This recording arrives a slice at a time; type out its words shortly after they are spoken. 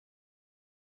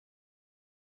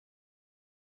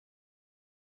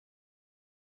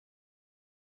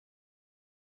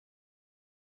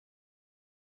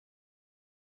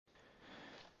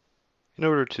In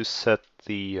order to set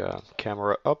the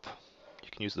camera up,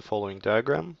 you can use the following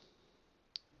diagram.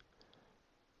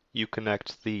 You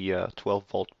connect the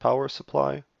 12-volt power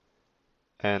supply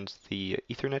and the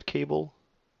Ethernet cable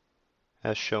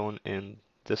as shown in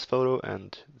this photo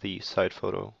and the side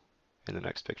photo in the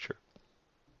next picture.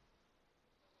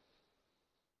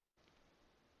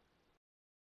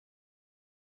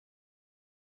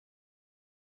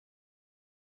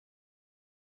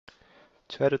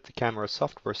 To edit the camera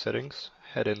software settings,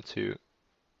 head into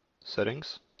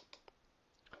Settings,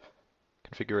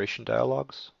 Configuration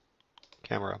Dialogs,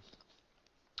 Camera.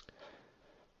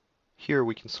 Here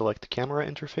we can select the camera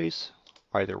interface.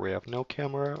 Either we have no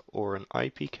camera or an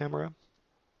IP camera.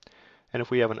 And if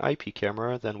we have an IP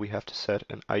camera, then we have to set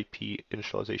an IP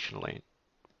initialization lane.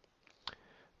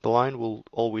 The line will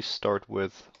always start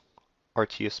with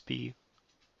RTSP :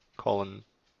 //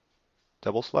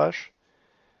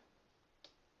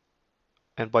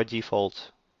 and by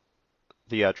default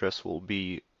the address will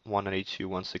be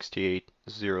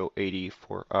 192.168.0.80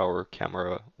 for our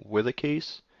camera with a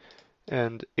case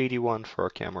and 81 for our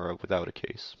camera without a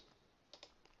case.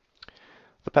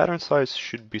 The pattern size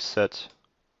should be set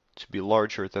to be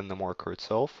larger than the marker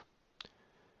itself,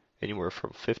 anywhere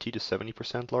from 50 to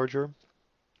 70% larger,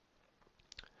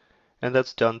 and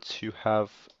that's done to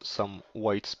have some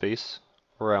white space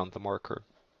around the marker.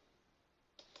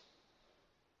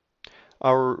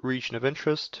 Our region of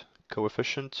interest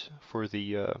coefficient for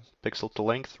the pixel to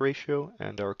length ratio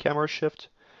and our camera shift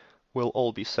will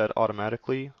all be set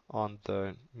automatically on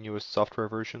the newest software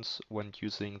versions when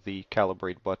using the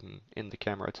Calibrate button in the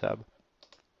Camera tab.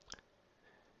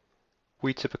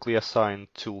 We typically assign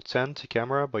Tool 10 to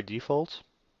Camera by default,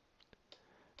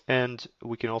 and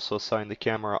we can also assign the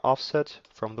camera offset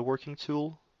from the working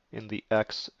tool in the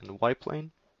X and Y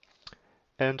plane,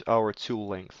 and our tool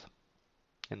length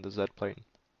in the Z plane.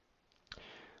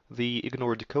 The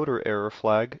Ignore Decoder error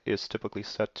flag is typically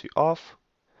set to off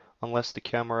unless the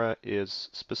camera is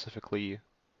specifically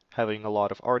having a lot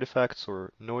of artifacts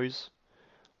or noise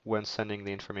when sending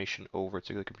the information over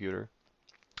to the computer.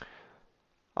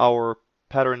 Our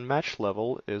pattern match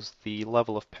level is the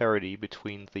level of parity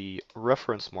between the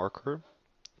reference marker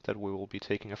that we will be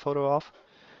taking a photo of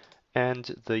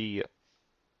and the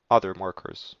other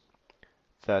markers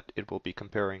that it will be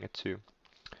comparing it to.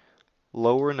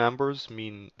 Lower numbers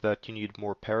mean that you need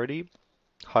more parity,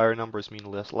 higher numbers mean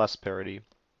less parity.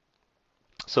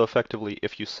 So effectively,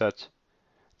 if you set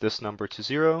this number to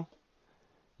 0,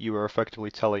 you are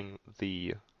effectively telling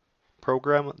the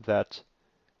program that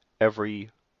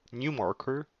every new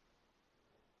marker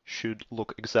should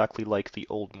look exactly like the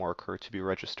old marker to be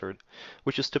registered,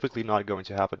 which is typically not going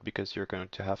to happen because you're going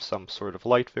to have some sort of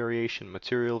light variation,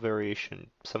 material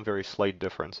variation, some very slight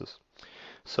differences.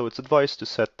 So it's advised to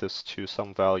set this to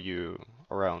some value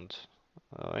around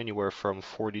anywhere from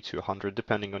 40 to 100,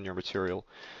 depending on your material.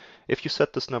 If you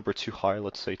set this number too high,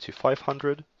 let's say to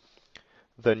 500,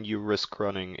 then you risk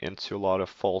running into a lot of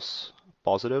false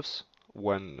positives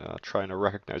when trying to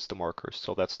recognize the markers,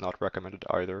 so that's not recommended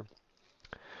either.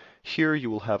 Here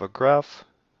you will have a graph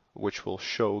which will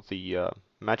show the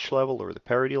match level or the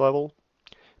parity level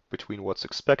between what's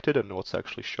expected and what's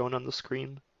actually shown on the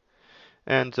screen.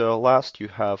 And last you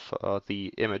have the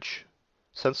image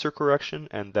sensor correction,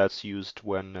 and that's used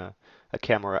when a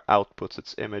camera outputs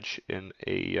its image in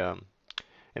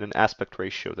an aspect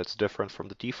ratio that's different from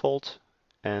the default.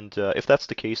 And if that's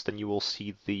the case, then you will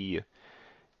see the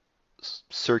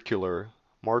circular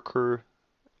marker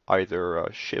either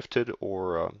shifted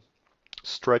or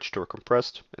stretched or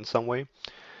compressed in some way,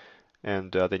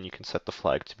 and then you can set the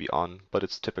flag to be on, but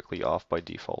it's typically off by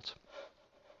default.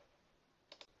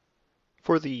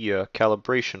 For the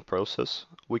calibration process,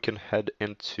 we can head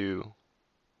into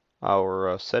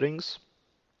our settings,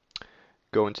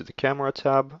 go into the camera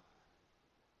tab,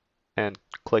 and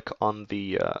click on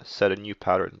the Set a New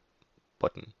Pattern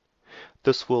button.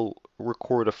 This will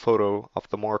record a photo of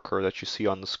the marker that you see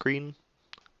on the screen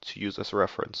to use as a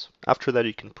reference. After that,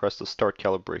 you can press the Start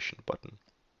Calibration button.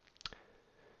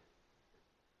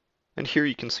 And here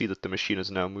you can see that the machine is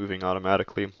now moving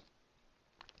automatically.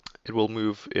 It will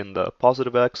move in the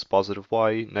positive X, positive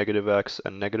Y, negative X,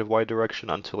 and negative Y direction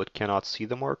until it cannot see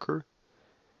the marker.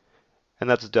 And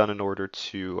that's done in order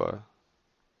to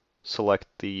select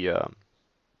the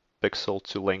pixel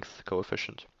to length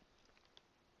coefficient.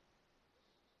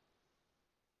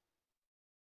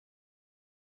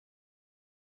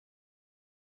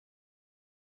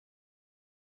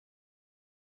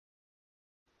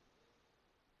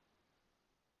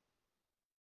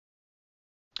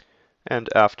 And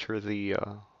after the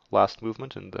last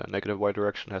movement in the negative Y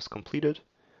direction has completed,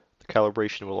 The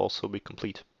calibration will also be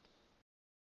complete.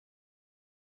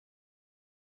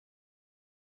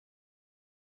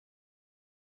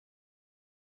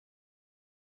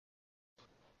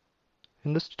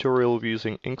 In this tutorial, we'll be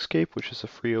using Inkscape, which is a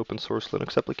free open source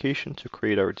Linux application, to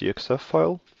create our DXF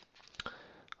file.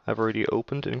 I've already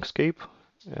opened Inkscape,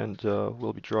 and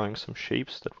we'll be drawing some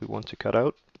shapes that we want to cut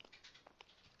out.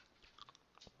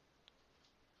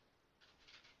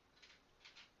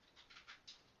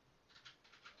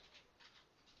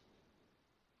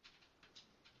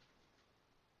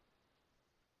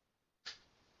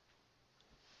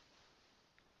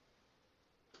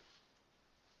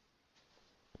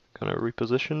 I'm going to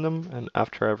reposition them, and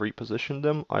after I've repositioned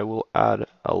them, I will add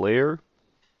a layer.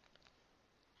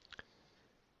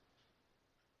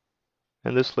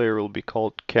 And this layer will be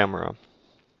called camera.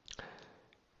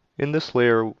 In this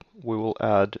layer, we will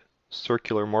add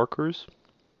circular markers.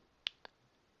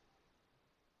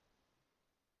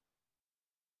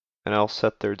 And I'll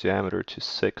set their diameter to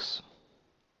 6.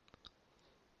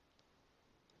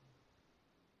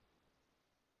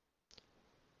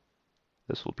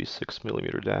 This will be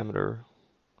 6mm diameter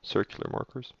circular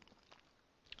markers.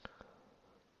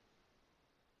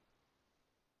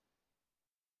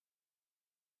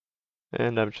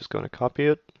 And I'm just going to copy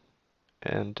it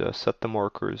and set the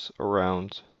markers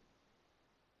around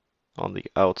on the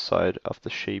outside of the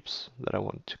shapes that I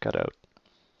want to cut out.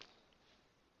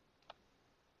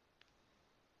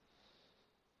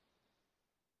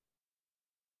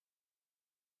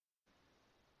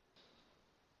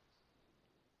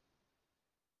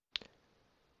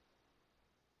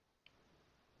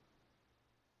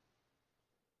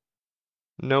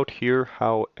 Note here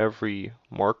how every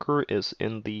marker is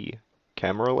in the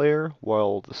camera layer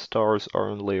while the stars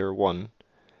are in layer 1.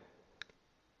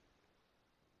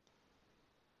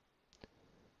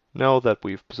 Now that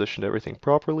we've positioned everything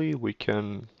properly, we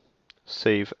can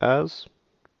save as,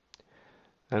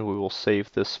 and we will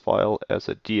save this file as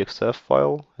a DXF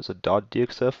file, as a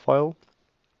 .dxf file.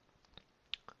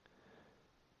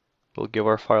 We'll give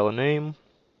our file a name.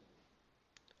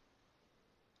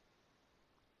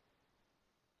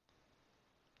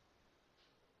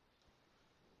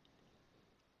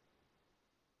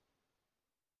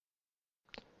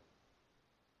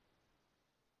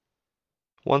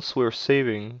 Once we're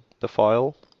saving the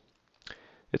file,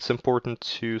 it's important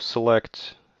to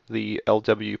select the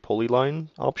LW polyline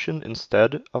option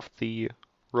instead of the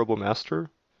RoboMaster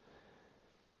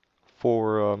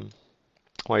for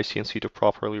myCNC to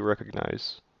properly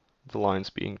recognize the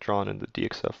lines being drawn in the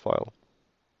DXF file.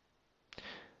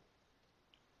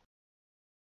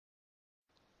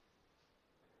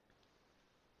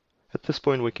 At this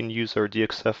point, we can use our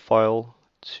DXF file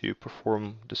to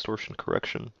perform distortion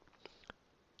correction.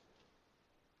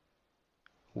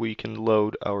 We can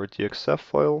load our DXF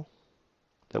file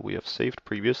that we have saved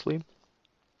previously.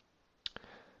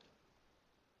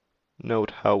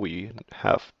 Note how we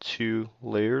have two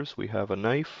layers. We have a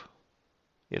knife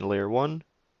in layer 1,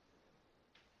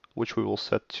 which we will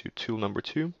set to tool number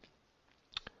 2.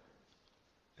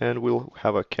 And we'll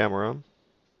have a camera,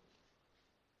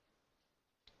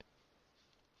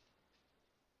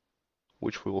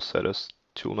 which we will set as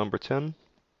tool number 10.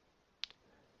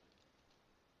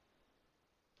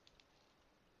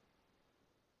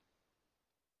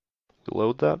 We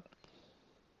load that.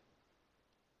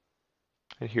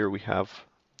 And here we have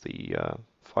the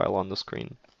file on the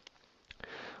screen.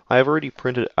 I have already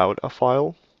printed out a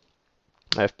file.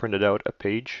 I have printed out a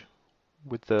page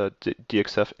with the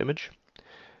DXF image.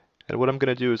 And what I'm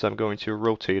going to do is I'm going to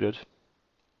rotate it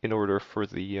in order for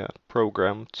the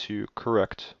program to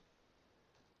correct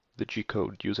the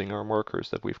G-code using our markers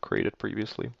that we've created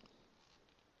previously.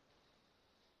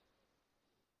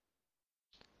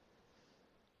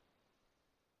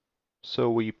 So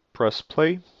we press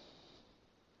play,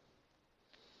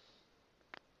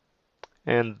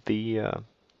 and the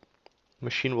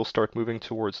machine will start moving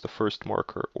towards the first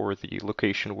marker, or the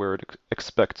location where it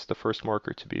expects the first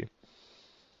marker to be.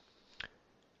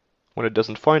 When it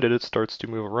doesn't find it, it starts to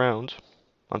move around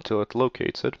until it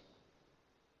locates it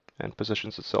and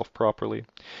positions itself properly.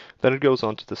 Then it goes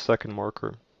on to the second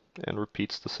marker and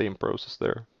repeats the same process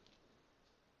there.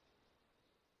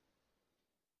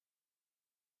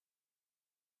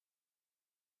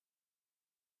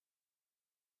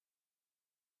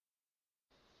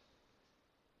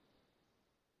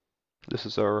 This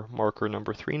is our marker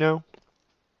number 3 now.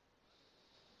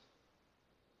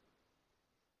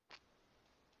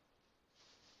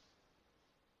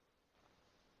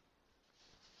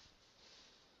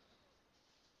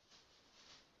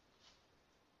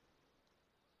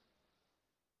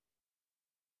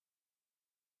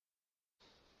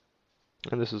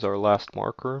 And this is our last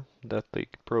marker that the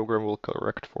program will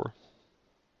correct for.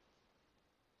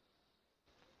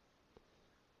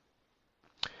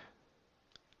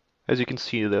 As you can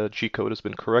see, the G-code has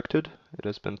been corrected. It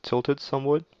has been tilted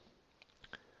somewhat.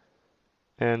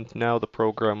 And now the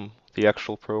program, the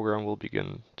actual program, will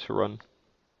begin to run.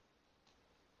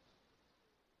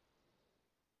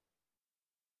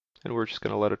 And we're just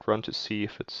going to let it run to see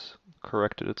if it's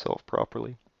corrected itself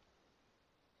properly.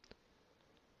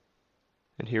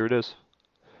 And here it is.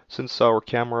 Since our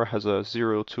camera has a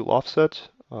 0 tool offset,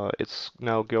 it's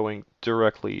now going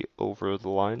directly over the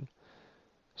line.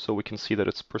 So we can see that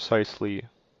it's precisely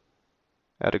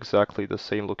at exactly the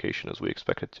same location as we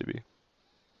expect it to be.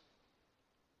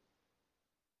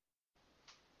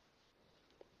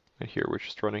 And here we're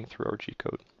just running through our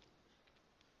G-code.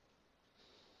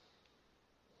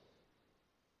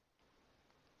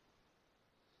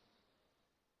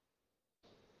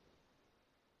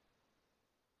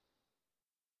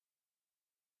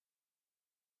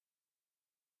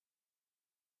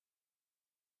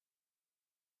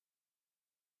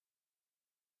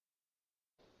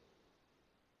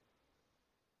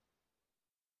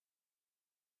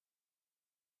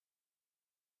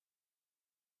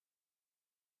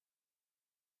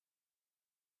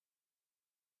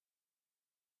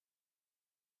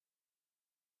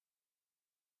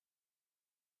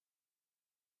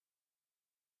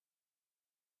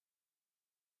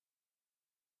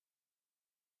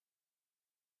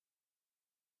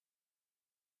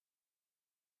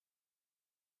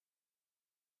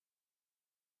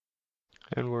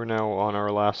 And we're now on our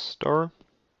last star.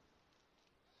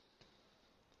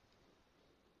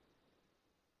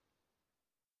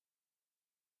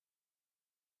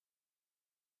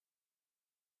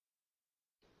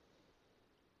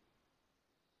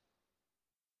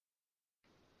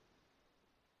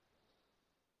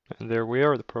 And there we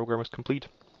are, the program is complete.